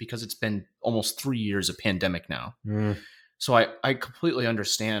exhaustion, because it's been almost 3 years of pandemic now. So I completely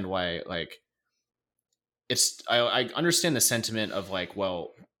understand why, like, I understand the sentiment of, like,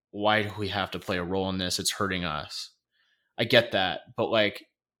 well, why do we have to play a role in this? It's hurting us. I get that. But, like,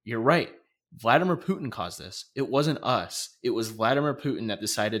 you're right. Vladimir Putin caused this. It wasn't us. It was Vladimir Putin that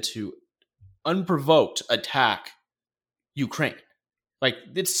decided to unprovoked attack Ukraine. Like,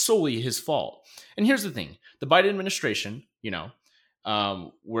 it's solely his fault. And here's the thing. The Biden administration,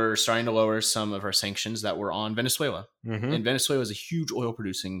 we're starting to lower some of our sanctions that were on Venezuela. Mm-hmm. And Venezuela is a huge oil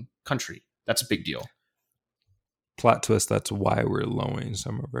producing country. That's a big deal. Plot twist, that's why we're lowering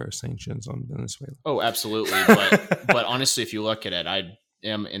some of our sanctions on Venezuela. Oh, absolutely. But honestly, if you look at it, I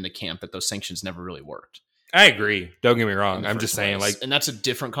am in the camp that those sanctions never really worked. I agree. Don't get me wrong. I'm just saying, like, and that's a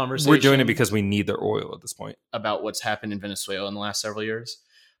different conversation. We're doing it because we need their oil at this point. About what's happened in Venezuela in the last several years.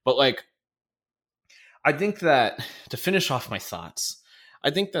 But, like, I think that, to finish off my thoughts,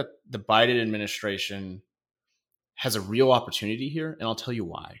 I think that the Biden administration has a real opportunity here, and I'll tell you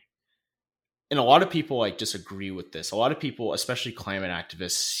why. And a lot of people, like, disagree with this. A lot of people, especially climate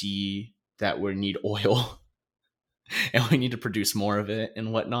activists, see that we need oil and we need to produce more of it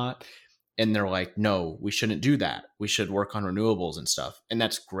and whatnot. And they're like, no, we shouldn't do that. We should work on renewables and stuff. And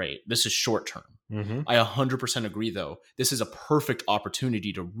that's great. This is short term. Mm-hmm. I 100% agree, though. This is a perfect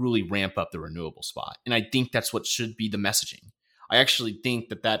opportunity to really ramp up the renewable spot. And I think that's what should be the messaging. I actually think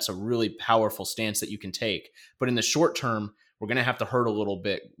that that's a really powerful stance that you can take. But in the short term, we're going to have to hurt a little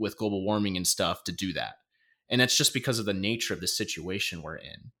bit with global warming and stuff to do that. And that's just because of the nature of the situation we're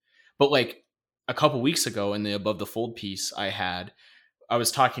in. But like a couple weeks ago in the Above the Fold piece I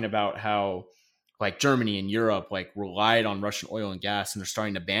was talking about how like Germany and Europe like relied on Russian oil and gas, and they're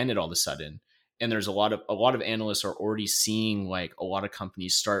starting to ban it all of a sudden. And there's a lot of analysts are already seeing like a lot of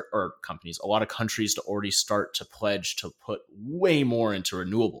a lot of countries to already start to pledge to put way more into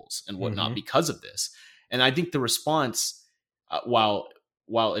renewables and whatnot because of this. And I think the response, while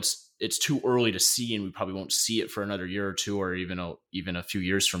it's too early to see, and we probably won't see it for another year or two, or even a few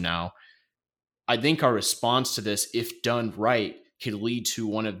years from now, I think our response to this, if done right, could lead to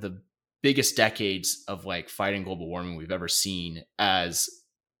one of the biggest decades of like fighting global warming we've ever seen as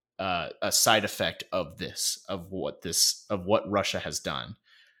a side effect of what Russia has done.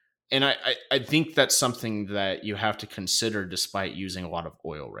 And I think that's something that you have to consider despite using a lot of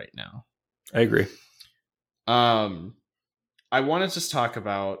oil right now. I agree. I want to just talk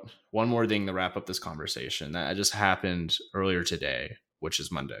about one more thing to wrap up this conversation that just happened earlier today, which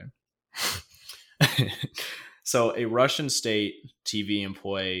is Monday. So a Russian state TV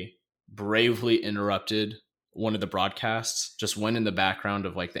employee bravely interrupted one of the broadcasts, just went in the background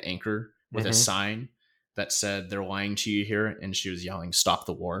of like the anchor with a sign that said, "They're lying to you here." And she was yelling, "Stop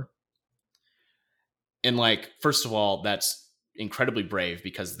the war." And like, first of all, that's incredibly brave,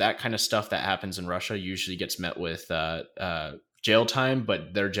 because that kind of stuff that happens in Russia usually gets met with jail time,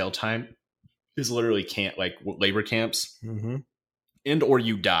 but their jail time is literally labor camps, and or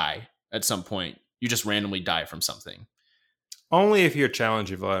you die at some point. You just randomly die from something. Only if you're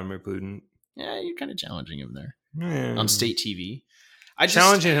challenging Vladimir Putin. Yeah, you're kind of challenging him there Yeah. on state TV.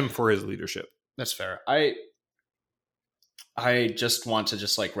 Challenging him for his leadership. That's fair. I just want to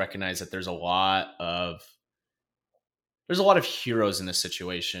just like recognize that there's a lot of heroes in this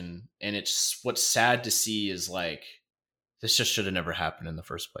situation, and it's what's sad to see is like this just should have never happened in the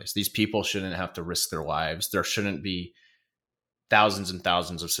first place. These people shouldn't have to risk their lives. There shouldn't be thousands and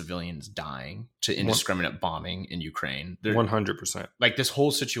thousands of civilians dying to indiscriminate bombing in Ukraine. 100%. Like this whole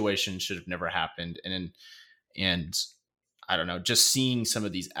situation should have never happened. And I don't know, just seeing some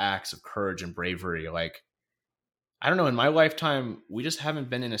of these acts of courage and bravery, like, I don't know, in my lifetime, we just haven't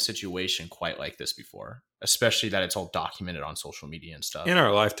been in a situation quite like this before, especially that it's all documented on social media and stuff. In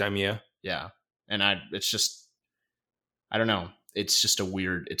our lifetime, yeah. Yeah. And it's just, I don't know. It's just a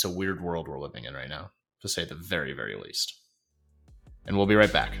weird world we're living in right now, to say the very, very least. And we'll be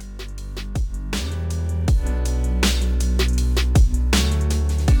right back.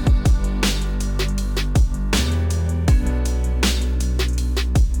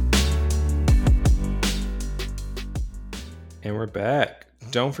 And we're back.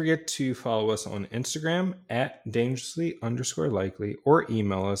 Don't forget to follow us on Instagram at dangerously_likely, or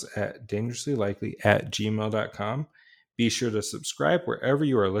email us at dangerouslylikely@gmail.com. Be sure to subscribe wherever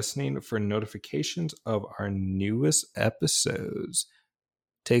you are listening for notifications of our newest episodes.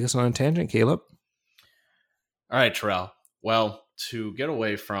 Take us on a tangent, Caleb. All right, Terrell. Well, to get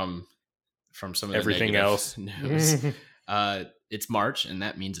away from some of the everything else news, it's March, and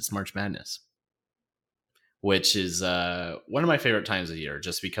that means it's March Madness, which is one of my favorite times of the year,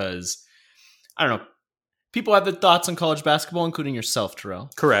 just because, I don't know, people have their thoughts on college basketball, including yourself, Terrell.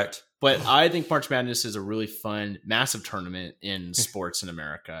 Correct. But I think March Madness is a really fun, massive tournament in sports in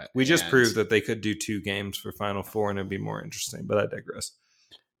America. We just proved that they could do 2 games for Final Four and it'd be more interesting, but I digress.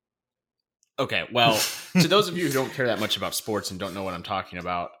 Okay, well, to those of you who don't care that much about sports and don't know what I'm talking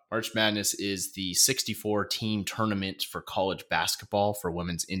about, March Madness is the 64-team tournament for college basketball for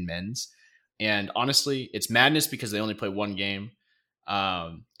women's and men's. And honestly, it's madness because they only play one game.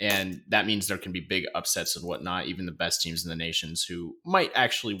 And that means there can be big upsets and whatnot. Even the best teams in the nations who might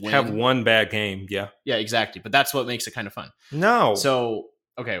actually win have one bad game. Yeah. Yeah, exactly. But that's what makes it kind of fun. No. So,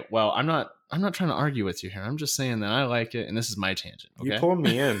 okay. Well, I'm not trying to argue with you here. I'm just saying that I like it. And this is my tangent. Okay? You pulled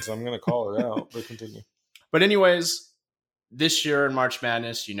me in, so I'm going to call it out, but continue. But anyways, this year in March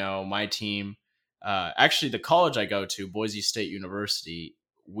Madness, my team, actually the college I go to, Boise State University,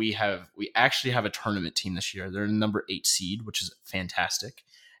 we actually have a tournament team this year. They're the number 8 seed, which is fantastic.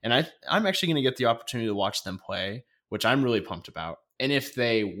 And I'm actually going to get the opportunity to watch them play, which I'm really pumped about. And if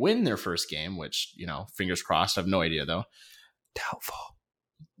they win their first game, which, fingers crossed, I have no idea though. Doubtful.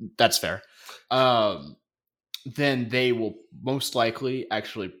 That's fair. Then they will most likely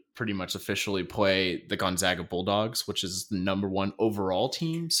actually pretty much officially play the Gonzaga Bulldogs, which is the number 1 overall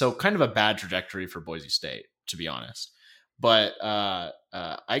team. So kind of a bad trajectory for Boise State, to be honest. But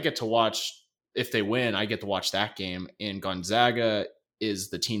I get to watch if they win, I get to watch that game. And Gonzaga is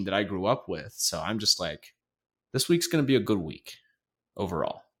the team that I grew up with. So I'm just like, this week's going to be a good week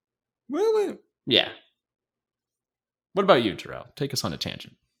overall. Really? Yeah. What about you, Terrell? Take us on a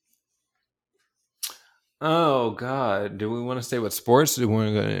tangent. Oh God! Do we want to stay with sports? Or do we want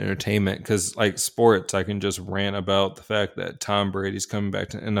to go to entertainment? Because like sports, I can just rant about the fact that Tom Brady's coming back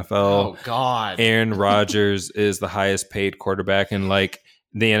to the NFL. Oh God! Aaron Rodgers is the highest paid quarterback, and like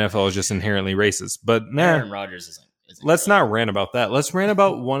the NFL is just inherently racist. But Aaron Rodgers isn't let's not rant about that. Let's rant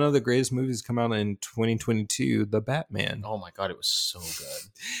about one of the greatest movies to come out in 2022, The Batman. Oh my God, it was so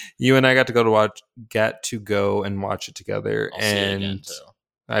good. You and I got to go and watch it together, I'll see it again, too.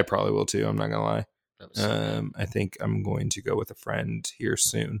 I probably will too. I'm not gonna lie. So I think I'm going to go with a friend here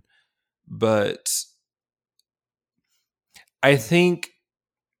soon. But I think,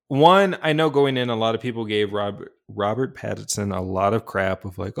 one, I know going in, a lot of people gave Robert Pattinson a lot of crap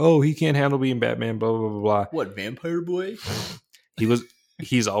of like, oh, he can't handle being Batman, blah, blah, blah, blah. What, Vampire Boy?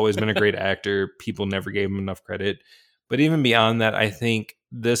 He's always been a great actor. People never gave him enough credit. But even beyond that, I think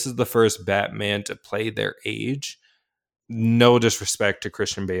this is the first Batman to play their age. No disrespect to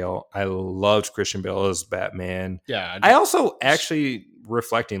Christian Bale. I loved Christian Bale as Batman. Yeah. I also actually,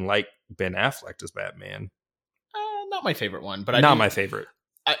 reflecting, like Ben Affleck as Batman. Not my favorite one, but my favorite.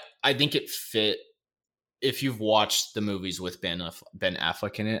 I think it fit. If you've watched the movies with Ben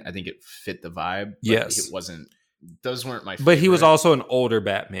Affleck in it, I think it fit the vibe. Yes. It wasn't. Those weren't my favorite. But he was also an older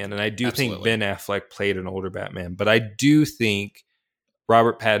Batman, and I do Absolutely. think Ben Affleck played an older Batman. But I do think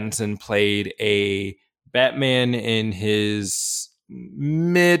Robert Pattinson played a Batman in his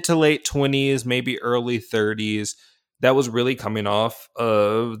mid to late 20s, maybe early 30s. That was really coming off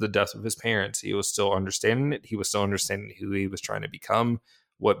of the death of his parents. He was still understanding it. He was still understanding who he was trying to become,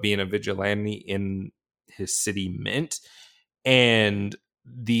 what being a vigilante in his city meant, and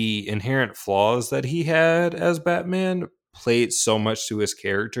the inherent flaws that he had as Batman played so much to his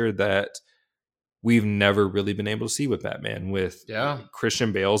character that we've never really been able to see with Batman. With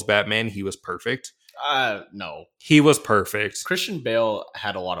Christian Bale's Batman, he was perfect. No. He was perfect. Christian Bale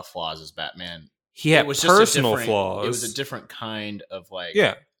had a lot of flaws as Batman. He had personal flaws. It was a different kind of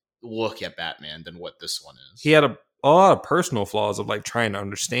look at Batman than what this one is. He had a lot of personal flaws of like trying to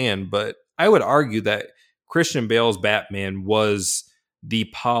understand, but I would argue that Christian Bale's Batman was the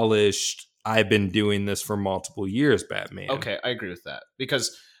polished, I've been doing this for multiple years Batman. Okay, I agree with that.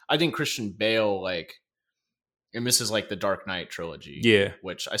 Because I think Christian Bale, and this is like the Dark Knight trilogy. Yeah.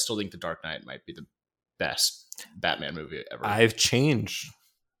 Which I still think the Dark Knight might be the best Batman movie ever. I've changed.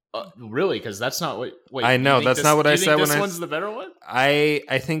 Really? Because that's not what. Wait, I know that's not what I said. This one's the better one.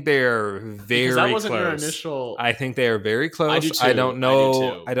 I think they are very that wasn't close. Your initial. I think they are very close. I do too. I don't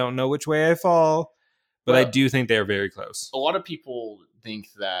know. I don't know which way I fall, but I do think they are very close. A lot of people think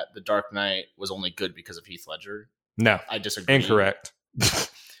that the Dark Knight was only good because of Heath Ledger. No, I disagree. Incorrect.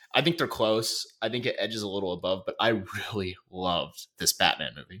 I think they're close. I think it edges a little above, but I really loved this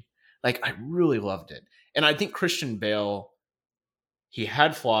Batman movie. I really loved it, and I think Christian Bale. He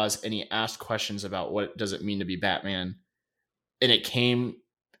had flaws and he asked questions about what does it mean to be Batman. And it came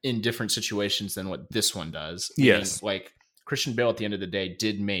in different situations than what this one does. Yes. Christian Bale at the end of the day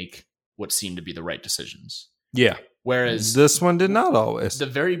did make what seemed to be the right decisions. Yeah. Whereas this one did not always. The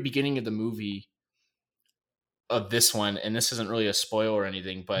very beginning of the movie of this one, and this isn't really a spoiler or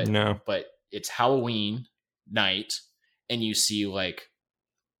anything, but it's Halloween night and you see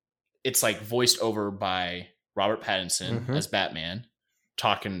it's voiced over by Robert Pattinson as Batman.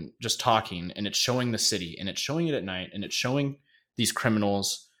 Talking, and it's showing the city, and it's showing it at night, and it's showing these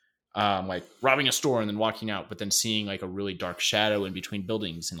criminals robbing a store and then walking out, but then seeing a really dark shadow in between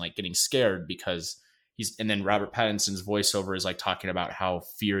buildings and getting scared because and then Robert Pattinson's voiceover is talking about how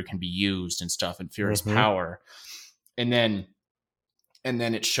fear can be used and stuff, and fear is power, and then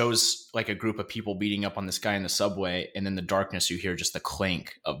it shows a group of people beating up on this guy in the subway, and then the darkness you hear just the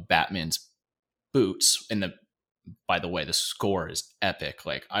clank of Batman's boots, and by the way, the score is epic.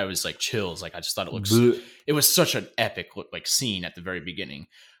 I was chills. I just thought it was such an epic scene at the very beginning.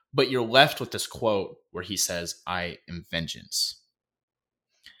 But you're left with this quote where he says, "I am vengeance,"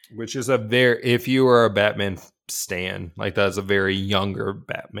 which is if you are a Batman stan, that's a very younger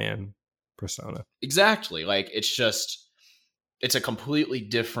Batman persona. Exactly. It's a completely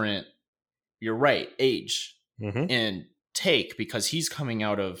different. You're right, age and take, because he's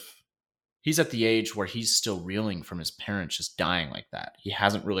at the age where he's still reeling from his parents just dying like that. He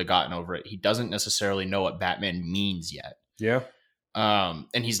hasn't really gotten over it. He doesn't necessarily know what Batman means yet. Yeah.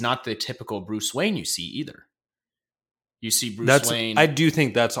 And he's not the typical Bruce Wayne you see either. You see Wayne. I do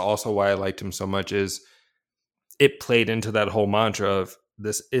think that's also why I liked him so much, is it played into that whole mantra of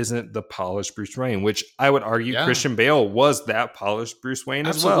this isn't the polished Bruce Wayne, which I would argue Yeah. Christian Bale was that polished Bruce Wayne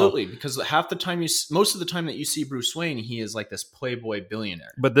as well. Absolutely, because half the time most of the time that you see Bruce Wayne, he is like this playboy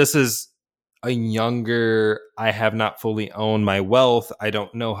billionaire. But this is a younger, I have not fully owned my wealth. I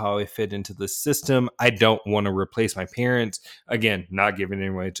don't know how I fit into the system. I don't want to replace my parents. Again, not giving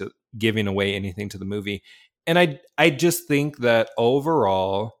away anything to the movie. And I just think that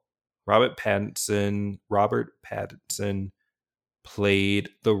overall, Robert Pattinson played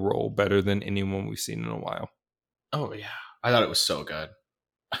the role better than anyone we've seen in a while. Oh yeah, I thought it was so good.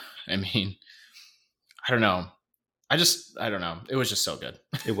 I mean, I don't know. I don't know. It was just so good.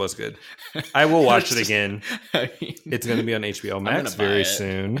 It was good. I will watch it Just- again. I mean, It's going to be on HBO Max gonna buy very it.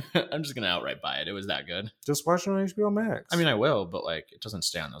 soon. I'm just gonna outright buy it. It was that good. Just watch it on HBO Max. I mean, I will, but like, it doesn't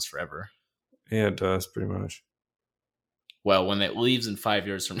stay on those forever. yeah, it does pretty much. Well, when it leaves in 5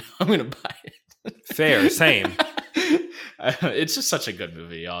 years from now, I'm gonna buy it. Fair, same. It's just such a good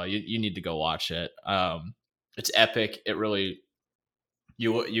movie, y'all. You need to go watch it. It's epic. It really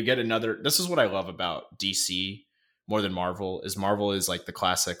you get another. This is what I love about DC more than Marvel is like the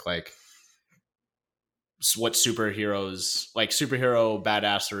classic like what superheroes like superhero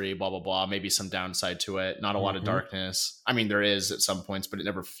badassery, blah blah blah. Maybe some downside to it. Not a lot of darkness. I mean, there is at some points, but it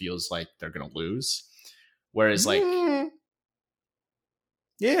never feels like they're gonna lose. Whereas like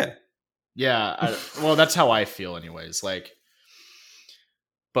yeah. yeah, well, that's how I feel anyways. Like,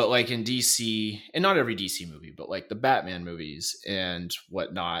 but like in DC, and not every DC movie, but like the Batman movies and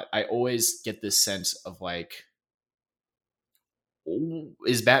whatnot, I always get this sense of like,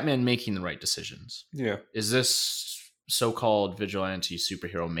 is Batman making the right decisions? Yeah. Is this so-called vigilante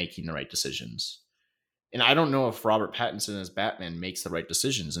superhero making the right decisions? And I don't know if Robert Pattinson as Batman makes the right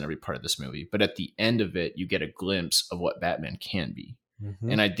decisions in every part of this movie, but at the end of it, you get a glimpse of what Batman can be.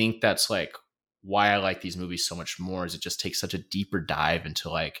 Mm-hmm. And I think that's like why I like these movies so much more, is it just takes such a deeper dive into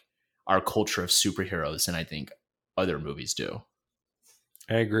like our culture of superheroes than I think other movies do.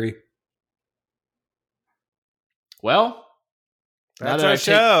 I agree. Well, That's our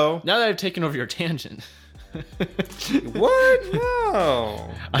show. now that I've taken over your tangent. What? No.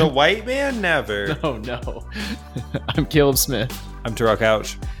 The white man? Never. No. I'm Caleb Smith. I'm Terrell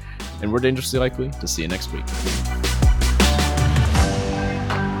Couch. And we're dangerously likely to see you next week.